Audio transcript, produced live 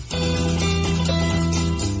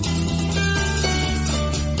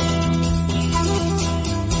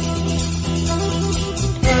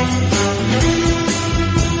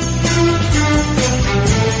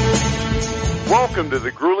Welcome to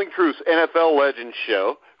the Grueling Truth NFL Legends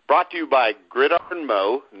Show, brought to you by Gridiron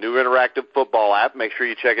Mo, new interactive football app. Make sure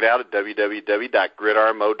you check it out at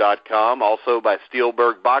www.gridironmo.com, also by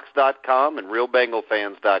SteelbergBox.com and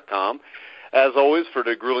RealBengalFans.com. As always, for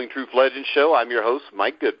the Grueling Truth Legends Show, I'm your host,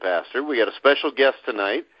 Mike Goodpaster. We got a special guest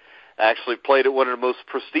tonight. Actually played at one of the most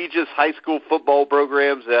prestigious high school football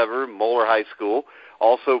programs ever, Moeller High School.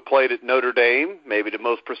 Also played at Notre Dame, maybe the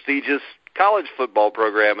most prestigious college football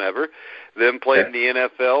program ever. Then played in the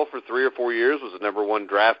NFL for 3 or 4 years, was the number 1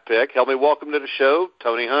 draft pick. Help me welcome to the show,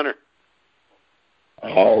 Tony Hunter.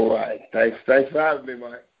 All right. Thanks for having me,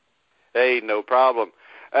 Mike. Hey, no problem.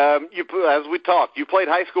 As we talked, you played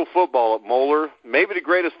high school football at Moeller, maybe the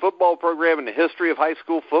greatest football program in the history of high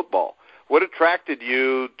school football. What attracted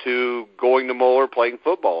you to going to Moeller, playing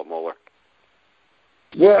football at Moeller?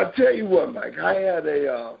 Well, I'll tell you what, Mike. I had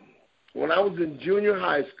when I was in junior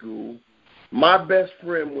high school, my best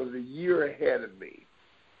friend was a year ahead of me.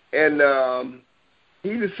 And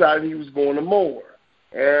he decided he was going to Moeller.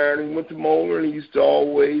 And he went to Moeller, and he used to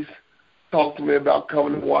always talk to me about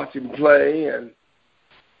coming and watch him play. And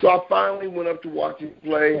so I finally went up to watch him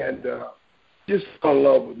play and just fell in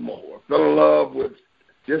love with Moeller. Fell in love with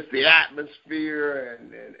just the atmosphere,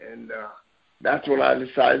 and that's when I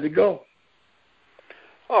decided to go.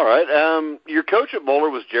 All right. Your coach at Moeller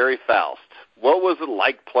was Jerry Faust. What was it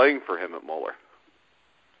like playing for him at Moeller?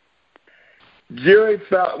 Jerry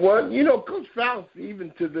Faust, well, Coach Faust,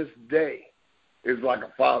 even to this day, is like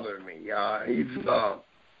a father to me. He's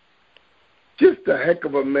just a heck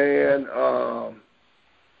of a man.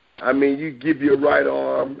 You give your right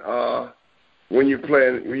arm when you're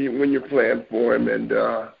playing for him, and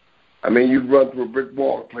you run through a brick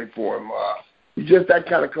wall to play for him. He's just that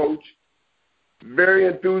kind of coach. Very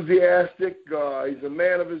enthusiastic. He's a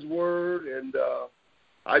man of his word, and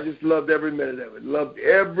I just loved every minute of it. Loved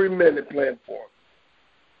every minute playing for him.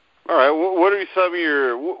 All right. What are some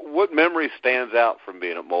of what memory stands out from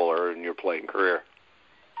being at Moeller in your playing career?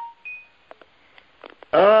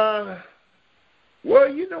 Well,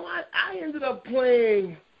 I ended up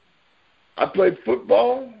playing. I played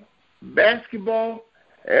football, basketball,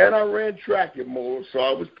 and I ran track at Moeller, so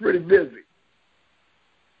I was pretty busy.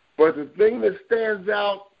 But the thing that stands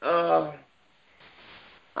out, I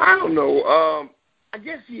don't know. I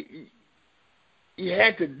guess you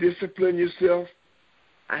had to discipline yourself.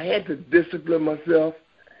 I had to discipline myself,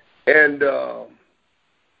 and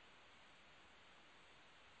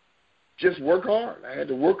just work hard. I had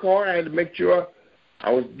to work hard. I had to make sure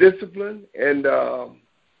I was disciplined, and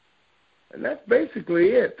that's basically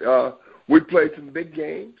it. We played some big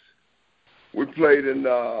games. We played in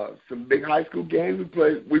some big high school games.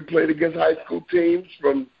 We played against high school teams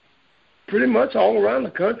from pretty much all around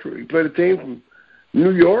the country. We played a team from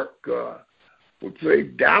New York. We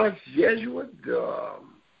played Dallas Jesuit. It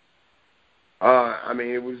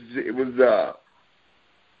was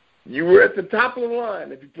you were at the top of the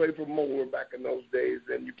line if you played for Moeller back in those days,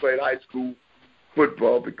 and you played high school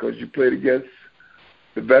football because you played against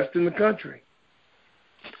the best in the country.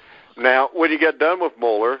 Now, when you got done with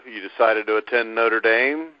Moeller, you decided to attend Notre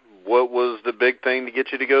Dame. What was the big thing to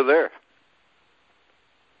get you to go there?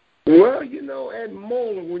 Well, at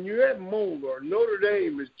Moeller, when you're at Moeller, Notre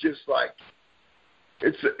Dame is just like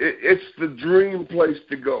it's the dream place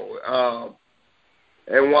to go.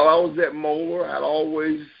 And while I was at Moeller, I'd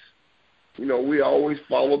always, we always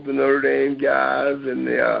followed the Notre Dame guys, and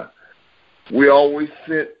we always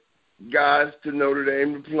sent guys to Notre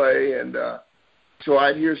Dame to play, and so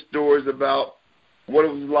I'd hear stories about what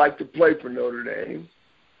it was like to play for Notre Dame.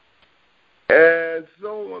 And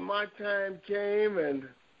so when my time came and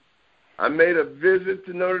I made a visit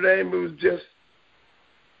to Notre Dame,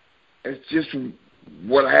 it's just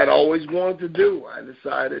what I had always wanted to do. I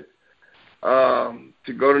decided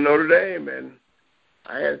to go to Notre Dame, and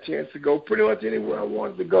I had a chance to go pretty much anywhere I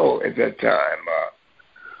wanted to go at that time.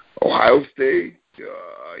 Ohio State,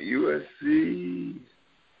 USC,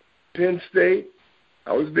 Penn State.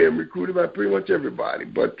 I was being recruited by pretty much everybody,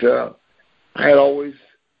 but I had always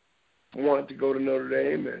wanted to go to Notre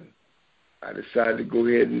Dame, and I decided to go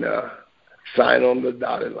ahead and sign on the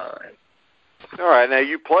dotted line. All right. Now,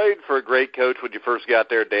 you played for a great coach when you first got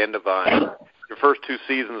there, Dan Devine. Your first 2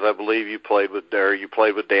 seasons, I believe, you played with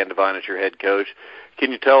Dan Devine as your head coach.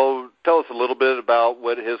 Can you tell us a little bit about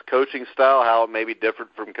what his coaching style, how it may be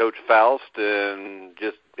different from Coach Faust, and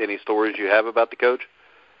just any stories you have about the coach?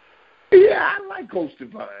 Yeah, I like Coach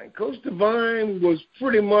Devine. Coach Devine was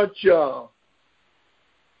pretty much he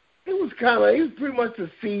was pretty much a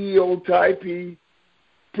CEO type. He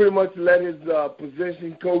pretty much let his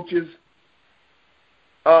position coaches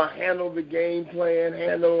handle the game plan,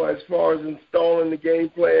 handle as far as installing the game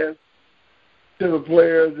plan to the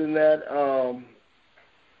players and that.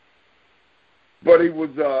 But he was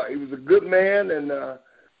a good man, and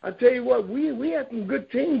I tell you what, we had some good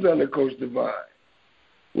teams under Coach Devine.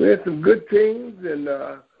 We had some good teams, and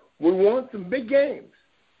we won some big games.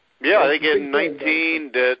 Yeah, I think in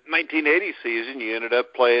the 1980 season, you ended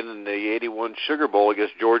up playing in the 81 Sugar Bowl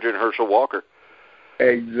against Georgia and Herschel Walker.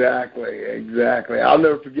 Exactly. I'll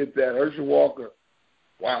never forget that. Herschel Walker,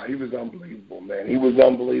 wow, he was unbelievable, man. He was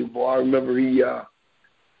unbelievable. I remember he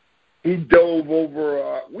dove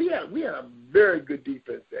over. We had a very good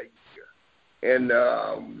defense that year, and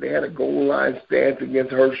they had a goal line stance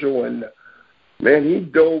against Herschel, and man, he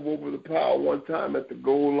dove over the pile one time at the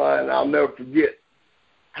goal line. I'll never forget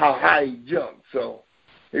how high he jumped. So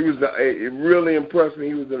it really impressed me.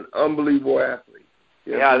 He was an unbelievable athlete.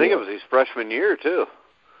 Yeah, I think it was his freshman year too.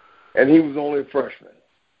 And he was only a freshman.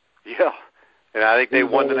 Yeah, and I think they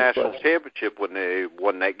won the national championship when they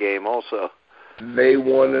won that game also. They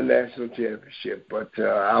won the national championship, but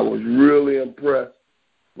I was really impressed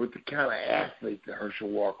with the kind of athlete that Herschel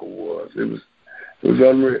Walker was. It was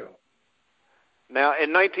unreal. Now,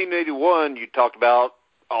 in 1981, you talked about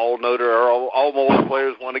all Moeller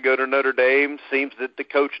players want to go to Notre Dame. Seems that the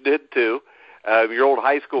coach did too. Your old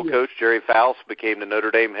high school coach, Jerry Faust, became the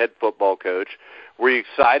Notre Dame head football coach. Were you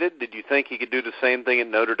excited? Did you think he could do the same thing at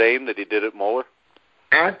Notre Dame that he did at Moeller?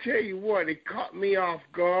 I tell you what, it caught me off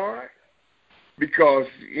guard because,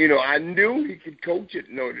 I knew he could coach at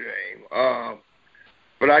Notre Dame.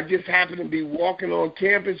 But I just happened to be walking on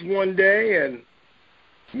campus one day, and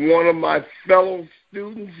one of my fellow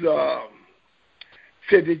students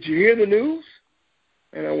said, "Did you hear the news?"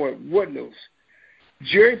 And I went, "What news?"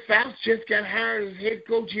 "Jerry Faust just got hired as head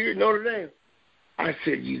coach here at Notre Dame." I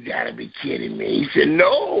said, "You got to be kidding me." He said,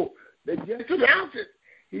 "No, they just announced it.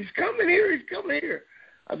 He's coming here.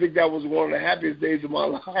 I think that was one of the happiest days of my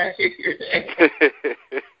life.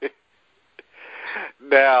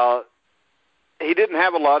 Now, he didn't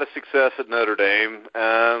have a lot of success at Notre Dame.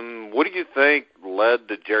 What do you think led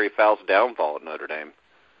to Jerry Faust's downfall at Notre Dame?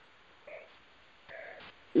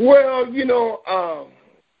 Well,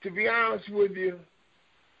 to be honest with you,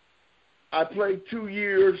 I played 2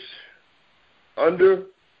 years under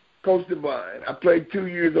Coach Devine. I played 2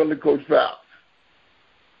 years under Coach Faust.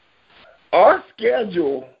 Our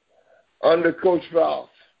schedule under Coach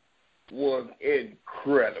Faust was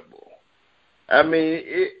incredible. I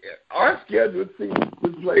mean, our schedule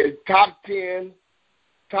was play top 10,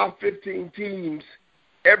 top 15 teams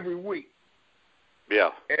every week.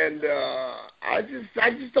 Yeah. And I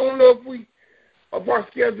just don't know if our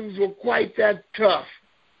schedules were quite that tough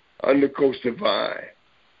under Coach Devine.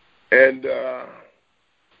 And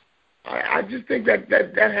I just think that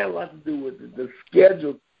had a lot to do with it. The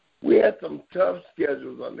schedule. We had some tough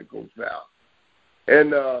schedules under Coach Faust.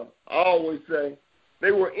 And I always say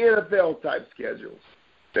they were NFL-type schedules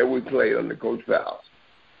that we played under Coach Faust.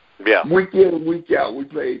 Yeah. Week in and week out, we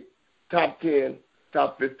played top 10,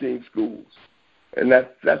 top 15 schools. And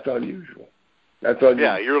that's unusual.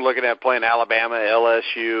 Yeah, you were looking at playing Alabama,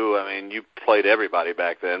 LSU. I mean, you played everybody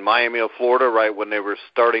back then. Miami of Florida, right when they were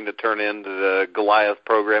starting to turn into the Goliath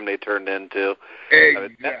program they turned into.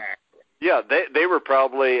 Exactly. Yeah, they were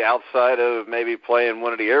probably outside of maybe playing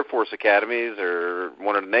one of the Air Force academies or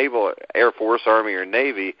one of the Naval, Air Force, Army, or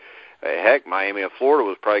Navy. Heck, Miami of Florida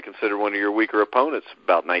was probably considered one of your weaker opponents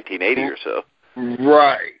about 1980 or so.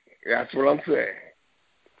 Right. That's what I'm saying.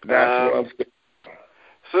 That's what I'm saying.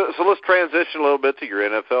 So let's transition a little bit to your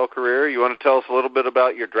NFL career. You want to tell us a little bit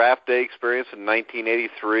about your draft day experience in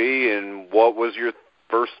 1983 and what was your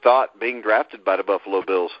first thought being drafted by the Buffalo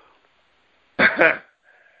Bills?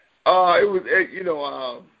 I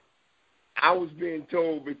was being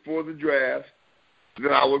told before the draft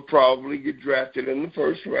that I would probably get drafted in the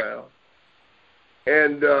first round.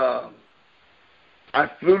 And I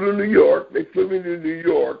flew to New York. They flew me to New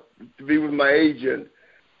York to be with my agent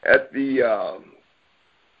at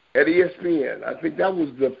ESPN. I think that was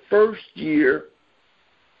the first year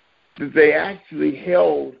that they actually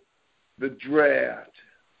held the draft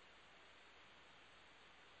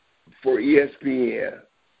for ESPN,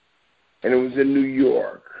 and it was in New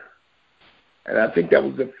York. And I think that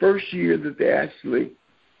was the first year that they actually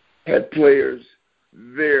had players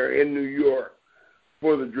there in New York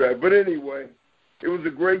for the draft. But anyway, it was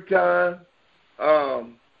a great time.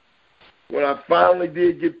 When I finally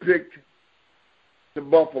did get picked to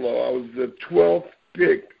Buffalo, I was the 12th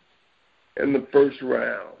pick in the first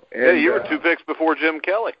round. And, yeah, you were 2 picks before Jim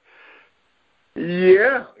Kelly.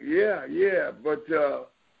 Yeah. But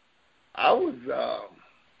I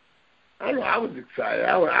I don't know. I was excited.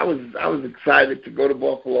 I was excited to go to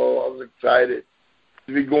Buffalo. I was excited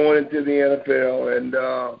to be going into the NFL, and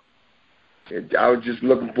I was just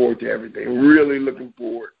looking forward to everything. Really looking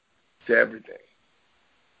forward to everything.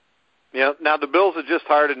 Yeah. Now the Bills had just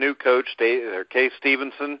hired a new coach, Case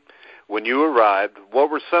Stevenson. When you arrived,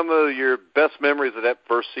 what were some of your best memories of that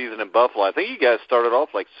first season in Buffalo? I think you guys started off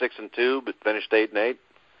like 6-2, but finished 8-8.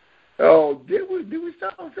 Oh, did we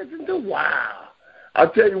start off 6-2? Wow! I'll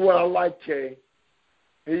tell you what, I like Kay.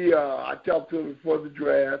 I talked to him before the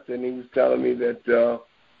draft, and he was telling me that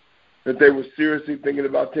they were seriously thinking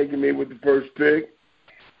about taking me with the first pick,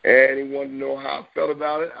 and he wanted to know how I felt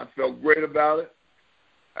about it. I felt great about it.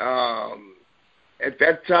 At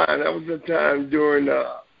that time, that was the time during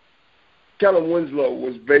Kellen Winslow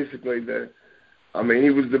was basically he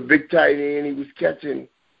was the big tight end. He was catching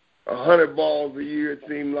 100 balls a year, it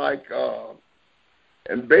seemed like.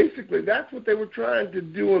 And basically that's what they were trying to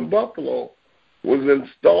do in Buffalo, was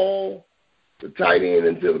install the tight end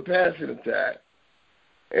into the passing attack.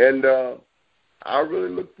 And I really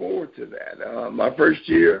look forward to that. My first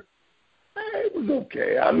year, it was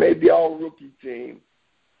okay. I made the all-rookie team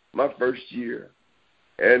my first year.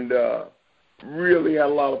 And really had a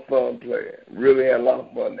lot of fun playing. Really had a lot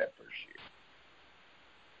of fun that first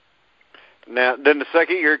year. Now, then the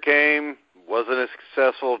second year came, wasn't as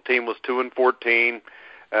successful. The team was 2-14.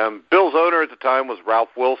 Bill's owner at the time was Ralph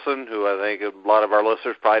Wilson, who I think a lot of our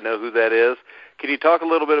listeners probably know who that is. Can you talk a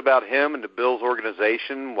little bit about him and the Bills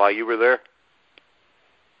organization while you were there?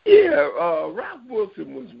 Yeah, Ralph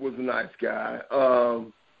Wilson was a nice guy.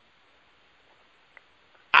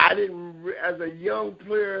 I didn't, as a young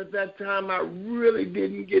player at that time, I really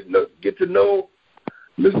didn't get to know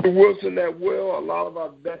Mr. Wilson that well. A lot of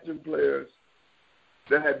our veteran players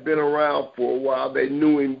that had been around for a while, they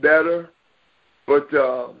knew him better. But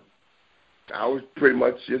I was pretty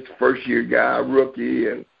much just a first-year guy, rookie,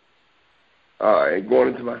 and going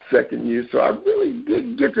into my second year. So I really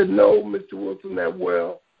didn't get to know Mr. Wilson that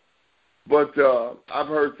well. But I've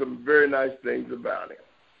heard some very nice things about him.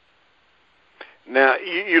 Now,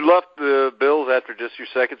 you left the Bills after just your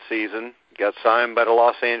second season. Got signed by the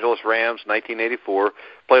Los Angeles Rams in 1984.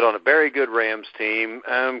 Played on a very good Rams team.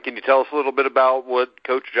 Can you tell us a little bit about what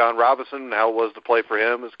Coach John Robinson, how it was to play for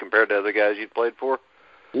him as compared to other guys you'd played for?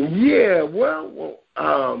 Yeah, well,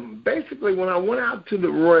 basically when I went out to the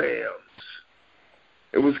Rams,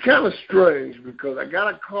 it was kind of strange because I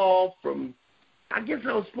got a call from, I guess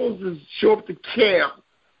I was supposed to show up to camp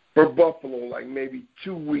for Buffalo like maybe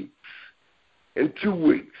 2 weeks. In 2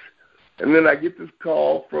 weeks. And then I get this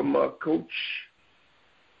call from Coach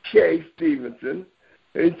Kay Stevenson,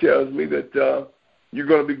 and he tells me that you're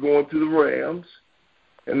going to be going to the Rams.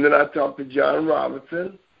 And then I talk to John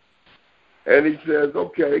Robinson, and he says,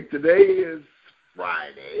 okay, today is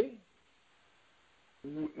Friday.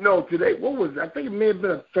 No, today, what was it? I think it may have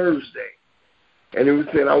been a Thursday. And he was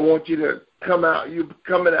saying, I want you to come out. You're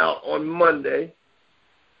coming out on Monday,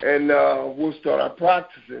 and we'll start our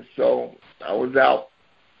practices. So I was out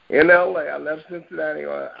in L.A. I left Cincinnati.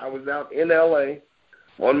 I was out in L.A.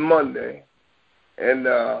 on Monday, and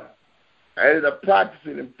I ended up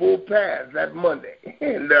practicing in full pads that Monday.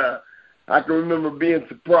 And I can remember being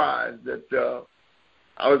surprised that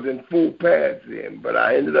I was in full pads then. But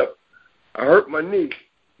I hurt my knee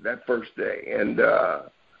that first day, and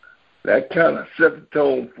that kind of set the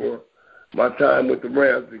tone for my time with the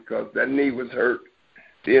Rams because that knee was hurt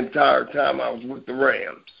the entire time I was with the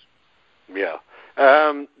Rams. Yeah.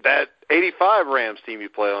 That 85 Rams team you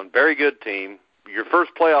play on, very good team. Your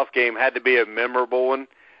first playoff game had to be a memorable one.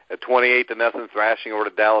 A 28-0 thrashing over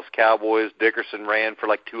the Dallas Cowboys. Dickerson ran for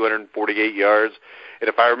like 248 yards. And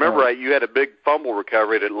if I remember right, you had a big fumble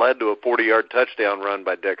recovery that led to a 40-yard touchdown run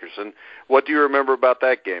by Dickerson. What do you remember about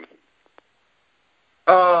that game?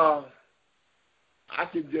 I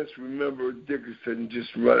can just remember Dickerson just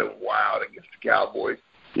running wild against the Cowboys.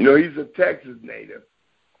 You know, he's a Texas native.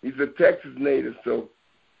 So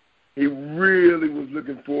he really was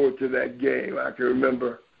looking forward to that game. I can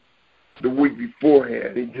remember the week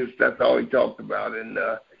beforehand. That's all he talked about. And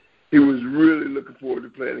he was really looking forward to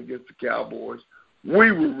playing against the Cowboys.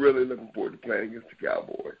 We were really looking forward to playing against the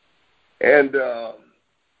Cowboys. And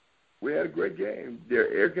we had a great game.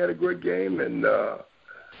 Eric had a great game, and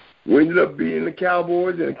we ended up beating the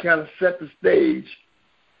Cowboys, and it kind of set the stage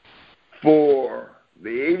for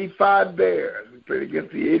the 85 Bears. We played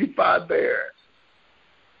against the 85 Bears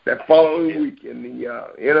that following week in the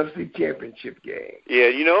NFC Championship game. Yeah,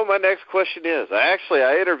 you know what my next question is? I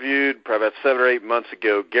interviewed probably about 7 or 8 months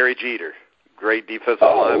ago Gary Jeter, great defensive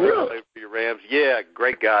lineman, really? played for your Rams. Yeah,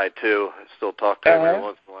 great guy too. I still talk to him every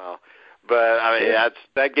once in a while. But, I mean,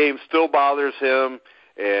 that game still bothers him,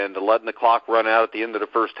 and letting the clock run out at the end of the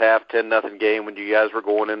first half, 10-0 game when you guys were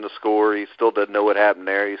going in to score, he still doesn't know what happened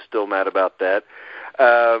there. He's still mad about that.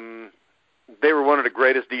 They were one of the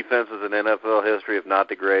greatest defenses in NFL history, if not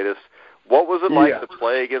the greatest. What was it like to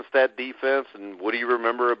play against that defense, and what do you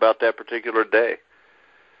remember about that particular day?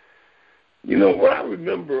 You know, what I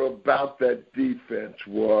remember about that defense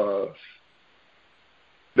was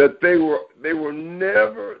that there was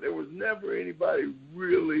never anybody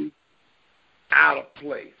really out of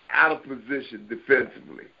place, out of position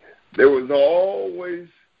defensively. There was always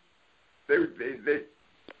it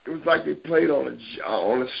was like they played on a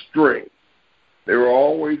string. They were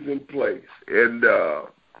always in place, and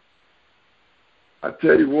I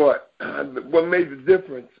tell you what made the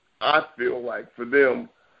difference, I feel like, for them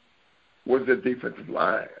was the defensive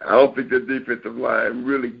line. I don't think the defensive line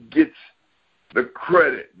really gets the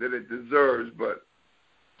credit that it deserves, but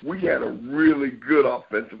we had a really good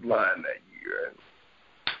offensive line that year.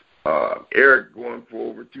 And Eric going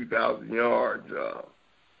for over 2,000 yards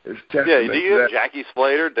is testament to that. You had Jackie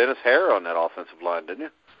Slater, Dennis Hare on that offensive line, didn't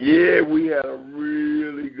you? Yeah, we had a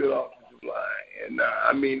really good offensive line. And,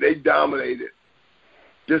 I mean, they dominated.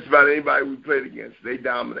 Just about anybody we played against, they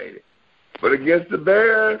dominated. But against the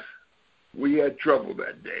Bears, we had trouble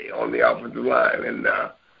that day on the offensive line. And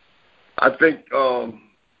I think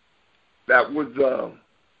that was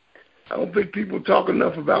I don't think people talk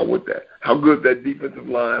enough about how good that defensive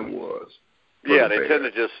line was. Yeah, they tend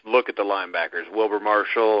to just look at the linebackers, Wilbur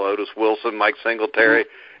Marshall, Otis Wilson, Mike Singletary,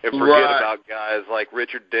 and forget about guys like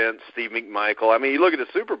Richard Dent, Steve McMichael. I mean, you look at the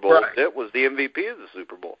Super Bowl, Dent was the MVP of the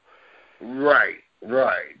Super Bowl. Right.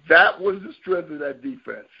 That was the strength of that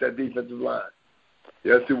defense, that defensive line.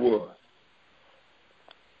 Yes, it was.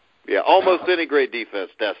 Yeah, almost any great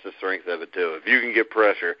defense, that's the strength of it, too. If you can get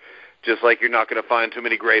pressure, just like you're not going to find too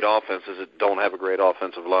many great offenses that don't have a great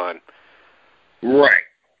offensive line. Right,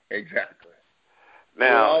 exactly.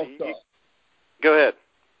 Now, go ahead.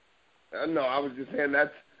 No, I was just saying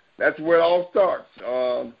that's where it all starts,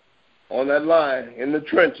 on that line, in the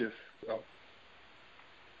trenches. So.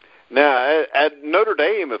 Now, at Notre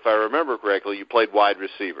Dame, if I remember correctly, you played wide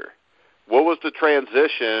receiver. What was the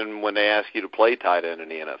transition when they asked you to play tight end in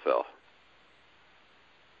the NFL?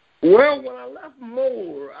 Well, when I left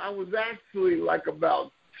Moeller, I was actually like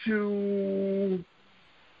about 210,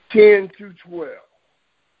 212.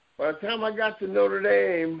 By the time I got to Notre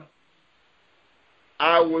Dame,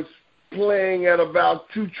 I was playing at about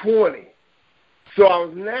 220. So I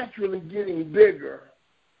was naturally getting bigger.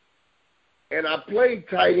 And I played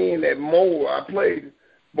tight end at Moeller. I played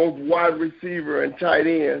both wide receiver and tight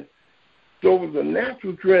end. So it was a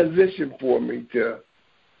natural transition for me to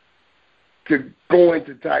go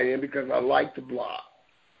into tight end because I like to block.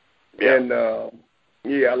 Yeah. And, I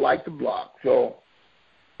like to block. So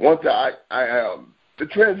once the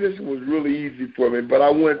transition was really easy for me, but I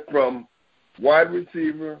went from wide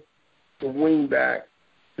receiver to wing back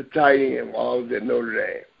to tight end while I was at Notre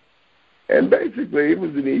Dame. And basically it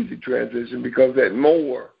was an easy transition because at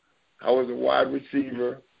Moeller I was a wide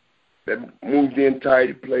receiver that moved in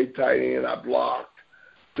tight, played tight end, I blocked.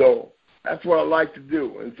 So that's what I like to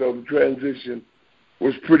do. And so the transition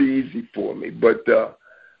was pretty easy for me. But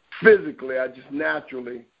physically, I just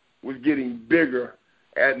naturally was getting bigger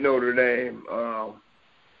at Notre Dame. So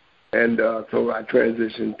I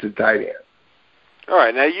transitioned to tight end. All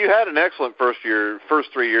right. Now, you had an excellent first 3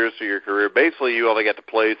 years of your career. Basically, you only got to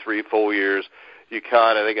play 3 full years. You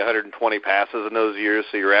caught, I think, 120 passes in those years,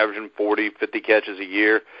 so you're averaging 40, 50 catches a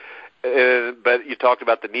year. But you talked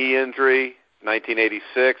about the knee injury,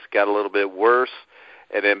 1986, got a little bit worse,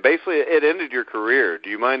 and then basically it ended your career. Do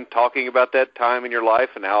you mind talking about that time in your life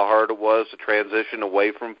and how hard it was to transition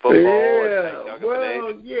away from football? Yeah,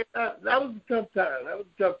 that was a tough time. That was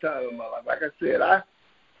a tough time in my life. Like I said,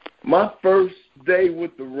 my first day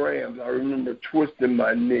with the Rams, I remember twisting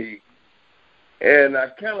my knee, and I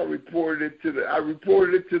kind of reported it to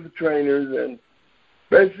the trainers, and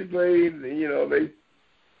basically,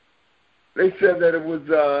 they said that it was,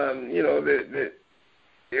 that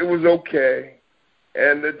it was okay,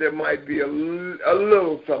 and that there might be a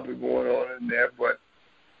little something going on in there. But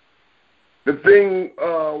the thing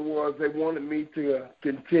was they wanted me to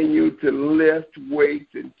continue to lift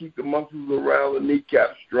weights and keep the muscles around the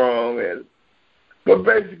kneecap strong. But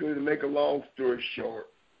basically, to make a long story short,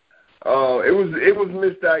 it was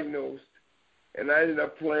misdiagnosed, and I ended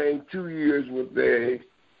up playing 2 years with a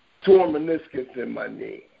torn meniscus in my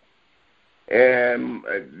knee. And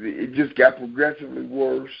it just got progressively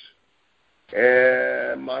worse,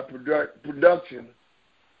 and my production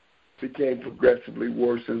became progressively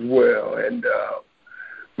worse as well.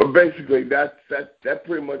 But basically, that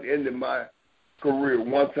pretty much ended my career.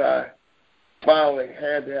 Once I finally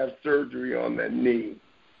had to have surgery on that knee,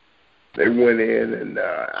 they went in, and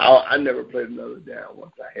I never played another down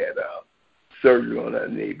once I had surgery on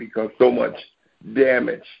that knee because so much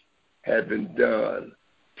damage had been done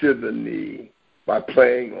to the knee by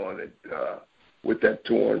playing on it with that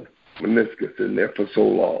torn meniscus in there for so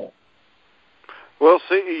long. Well,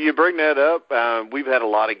 see, you bring that up. We've had a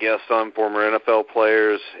lot of guests on, former NFL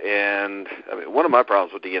players, and I mean, one of my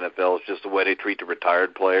problems with the NFL is just the way they treat the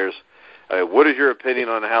retired players. What is your opinion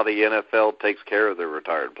on how the NFL takes care of their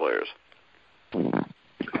retired players?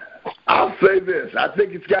 I'll say this. I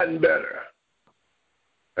think it's gotten better,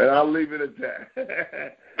 and I'll leave it at that.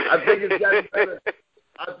 I think it's gotten better.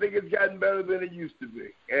 I think it's gotten better than it used to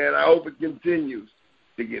be, and I hope it continues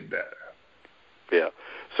to get better. Yeah.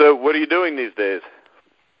 So what are you doing these days?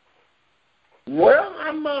 Well,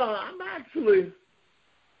 I'm actually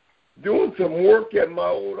doing some work at my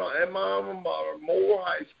alma mater, Moore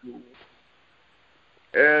High School,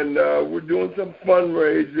 and we're doing some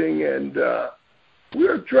fundraising, and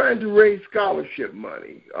we're trying to raise scholarship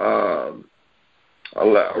money.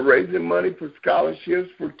 Raising money for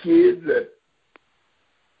scholarships for kids that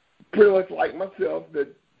pretty much like myself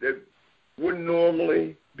that wouldn't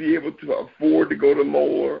normally be able to afford to go to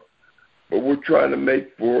Moore, but we're trying to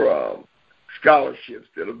make for scholarships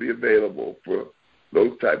that'll be available for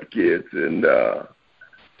those type of kids, and I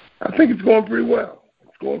think it's going pretty well.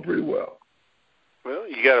 It's going pretty well. Well,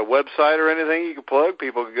 you got a website or anything you can plug?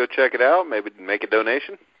 People can go check it out, maybe make a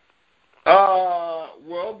donation?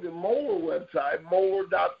 Well, the Moeller website,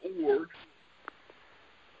 moeller.org,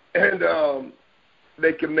 and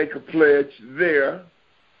they can make a pledge there,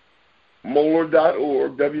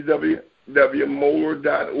 moeller.org,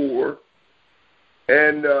 www.moeller.org,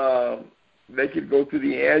 and they could go to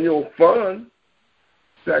the annual fund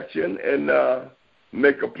section and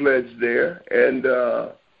make a pledge there, and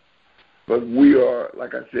but we are,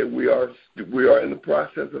 like I said, we are in the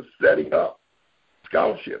process of setting up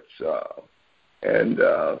scholarships, and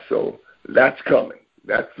so that's coming.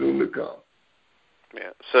 That's soon to come.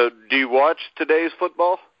 Yeah. So, do you watch today's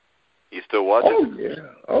football? You still watch it?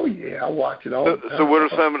 Oh yeah, I watch it all the time. So, what are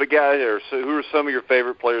some of the guys, or who are some of your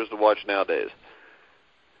favorite players to watch nowadays?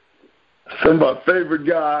 Some of my favorite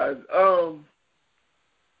guys.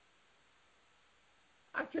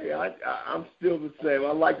 I tell you, I'm still the same.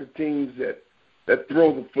 I like the teams that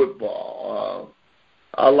throw the football.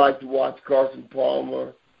 I like to watch Carson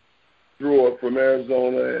Palmer throw it from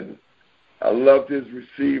Arizona, and I loved his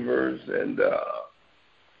receivers, and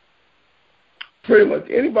pretty much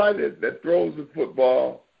anybody that throws the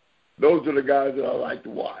football, those are the guys that I like to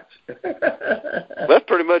watch. That's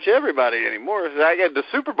pretty much everybody anymore. I guess the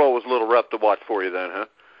Super Bowl was a little rough to watch for you then, huh?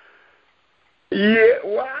 Yeah,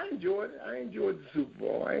 well, I enjoyed it. I enjoyed the Super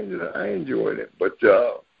Bowl. I enjoyed it, but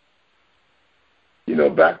you know,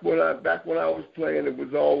 back when I was playing, it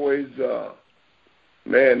was always,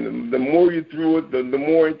 man, the more you threw it, the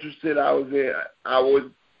more interested I was in.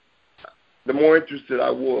 The more interested I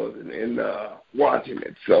was in watching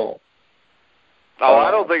it. So.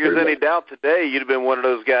 I don't think there's any doubt today you'd have been one of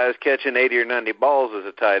those guys catching 80 or 90 balls as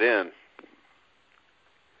a tight end.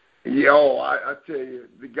 Yo, I tell you,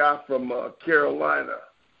 the guy from Carolina.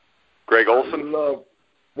 Greg Olsen?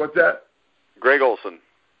 What's that? Greg Olsen.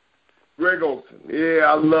 Greg Olsen. Yeah,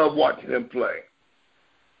 I love watching him play.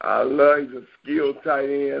 He's a skilled tight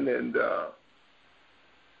end, and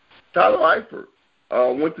Tyler Eifert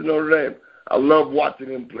went to Notre Dame. I love watching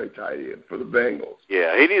him play tight end for the Bengals.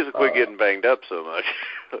 Yeah, he needs to quit getting banged up so much.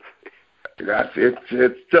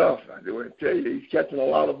 It's tough. I want to tell you, he's catching a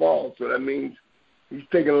lot of balls, so that means he's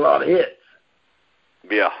taking a lot of hits.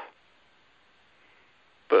 Yeah.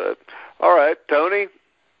 But, all right, Tony,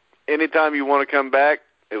 anytime you want to come back,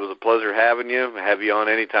 it was a pleasure having you. Have you on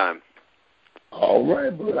anytime. All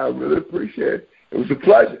right, but I really appreciate it. It was a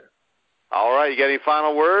pleasure. All right, you got any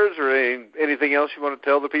final words or anything else you want to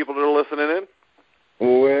tell the people that are listening in?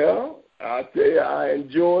 Well, I'll tell you, I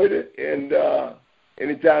enjoyed it, and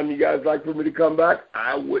anytime you guys like for me to come back,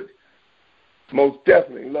 I would most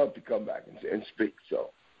definitely love to come back and speak.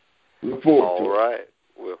 So look forward to it. All right.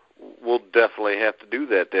 We'll definitely have to do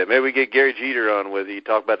that then. Maybe we get Gary Jeter on with you.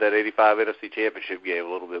 Talk about that 85 NFC Championship game a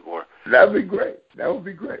little bit more. That would be great.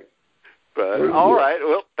 But, all right.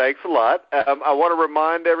 Well, thanks a lot. I want to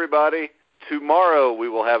remind everybody, tomorrow we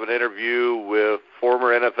will have an interview with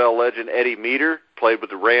former NFL legend Eddie Meter, played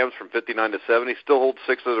with the Rams from 59 to 70, still holds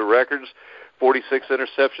 6 of the records, 46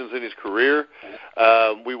 interceptions in his career.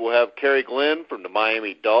 We will have Kerry Glenn from the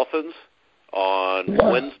Miami Dolphins on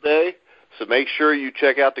Wednesday. So make sure you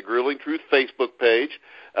check out the Grueling Truth Facebook page.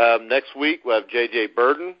 Next week, we'll have J.J.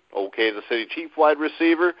 Burton, old Kansas City Chiefs wide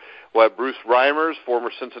receiver. We'll have Bruce Reimers,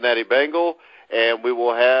 former Cincinnati Bengal. And we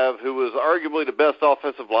will have, who was arguably the best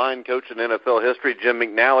offensive line coach in NFL history, Jim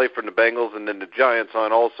McNally from the Bengals, and then the Giants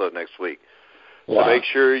on also next week. Wow. So make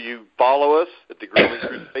sure you follow us at the Grueling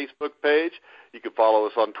Truth Facebook page. You can follow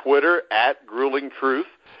us on Twitter at Grueling Truth.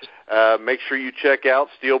 Make sure you check out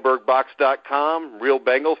SteelbergBox.com,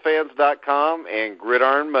 RealBengalFans.com, and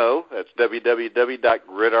Gridiron Mo. That's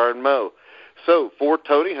www.gridironmo. So, for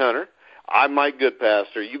Tony Hunter, I'm Mike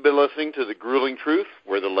Goodpaster. You've been listening to The Grueling Truth,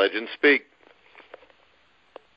 where the legends speak.